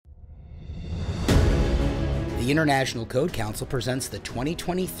The International Code Council presents the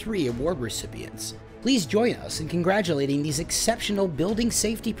 2023 award recipients. Please join us in congratulating these exceptional building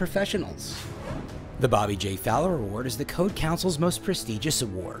safety professionals. The Bobby J. Fowler Award is the Code Council's most prestigious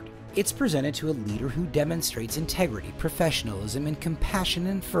award. It's presented to a leader who demonstrates integrity, professionalism, and compassion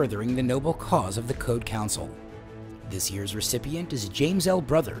in furthering the noble cause of the Code Council. This year's recipient is James L.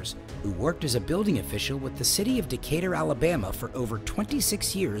 Brothers, who worked as a building official with the city of Decatur, Alabama for over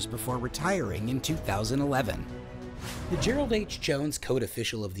 26 years before retiring in 2011. The Gerald H. Jones Code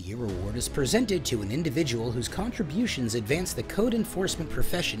Official of the Year Award is presented to an individual whose contributions advance the code enforcement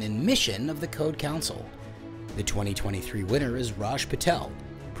profession and mission of the Code Council. The 2023 winner is Raj Patel,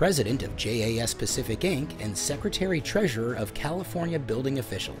 President of JAS Pacific Inc. and Secretary-Treasurer of California Building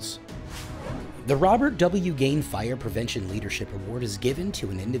Officials. The Robert W. Gain Fire Prevention Leadership Award is given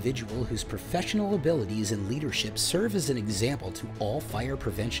to an individual whose professional abilities and leadership serve as an example to all fire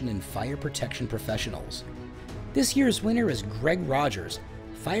prevention and fire protection professionals. This year's winner is Greg Rogers,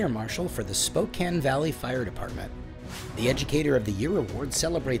 Fire Marshal for the Spokane Valley Fire Department. The Educator of the Year Award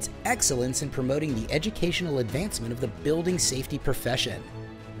celebrates excellence in promoting the educational advancement of the building safety profession.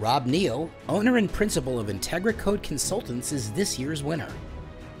 Rob Neal, owner and principal of Integra Code Consultants, is this year's winner.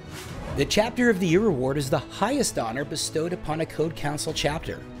 The Chapter of the Year Award is the highest honor bestowed upon a Code Council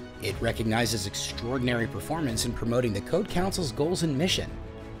chapter. It recognizes extraordinary performance in promoting the Code Council's goals and mission.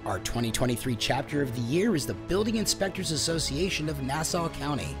 Our 2023 Chapter of the Year is the Building Inspectors Association of Nassau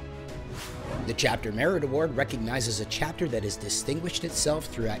County. The Chapter Merit Award recognizes a chapter that has distinguished itself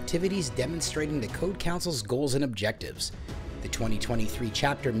through activities demonstrating the Code Council's goals and objectives. The 2023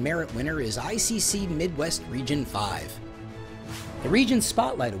 Chapter Merit winner is ICC Midwest Region 5. The Region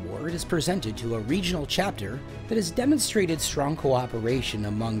Spotlight Award is presented to a regional chapter that has demonstrated strong cooperation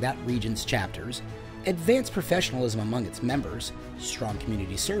among that region's chapters, advanced professionalism among its members, strong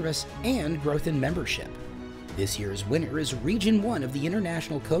community service, and growth in membership. This year's winner is Region 1 of the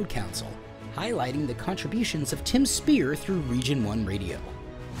International Code Council, highlighting the contributions of Tim Spear through Region 1 Radio.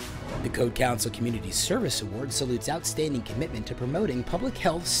 The Code Council Community Service Award salutes outstanding commitment to promoting public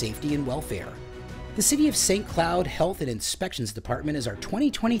health, safety, and welfare. The City of St. Cloud Health and Inspections Department is our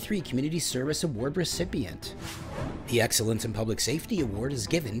 2023 Community Service Award recipient. The Excellence in Public Safety Award is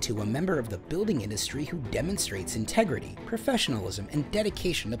given to a member of the building industry who demonstrates integrity, professionalism, and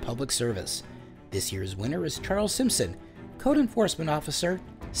dedication to public service. This year's winner is Charles Simpson, Code Enforcement Officer,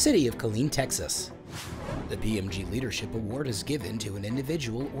 City of Killeen, Texas. The PMG Leadership Award is given to an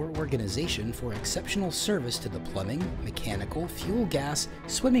individual or organization for exceptional service to the plumbing, mechanical, fuel gas,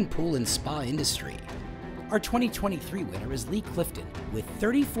 swimming pool, and spa industry. Our 2023 winner is Lee Clifton, with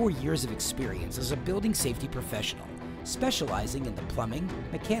 34 years of experience as a building safety professional, specializing in the plumbing,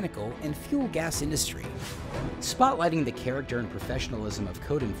 mechanical, and fuel gas industry. Spotlighting the character and professionalism of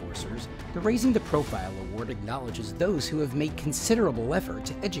code enforcers, the Raising the Profile Award acknowledges those who have made considerable effort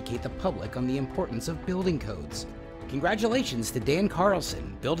to educate the public on the importance of building codes. Congratulations to Dan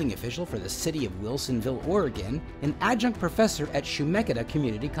Carlson, building official for the City of Wilsonville, Oregon, and adjunct professor at Shumeketa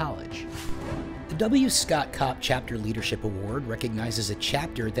Community College. The W. Scott Kopp Chapter Leadership Award recognizes a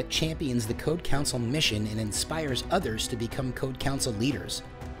chapter that champions the Code Council mission and inspires others to become Code Council leaders.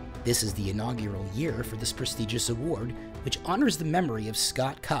 This is the inaugural year for this prestigious award, which honors the memory of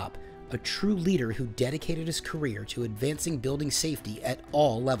Scott Kopp, a true leader who dedicated his career to advancing building safety at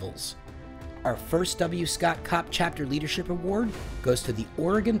all levels. Our first W. Scott Kopp Chapter Leadership Award goes to the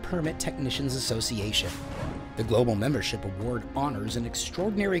Oregon Permit Technicians Association. The Global Membership Award honors an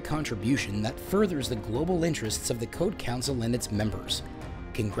extraordinary contribution that furthers the global interests of the Code Council and its members.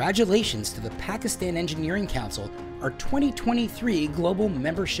 Congratulations to the Pakistan Engineering Council, our 2023 Global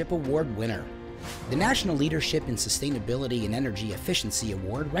Membership Award winner. The National Leadership in Sustainability and Energy Efficiency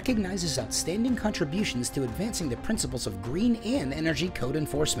Award recognizes outstanding contributions to advancing the principles of green and energy code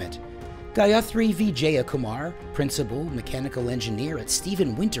enforcement. Gayatri Vijayakumar, Principal Mechanical Engineer at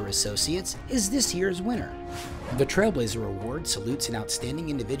Stephen Winter Associates, is this year's winner. The Trailblazer Award salutes an outstanding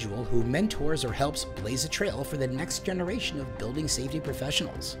individual who mentors or helps blaze a trail for the next generation of building safety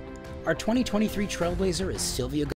professionals. Our 2023 Trailblazer is Sylvia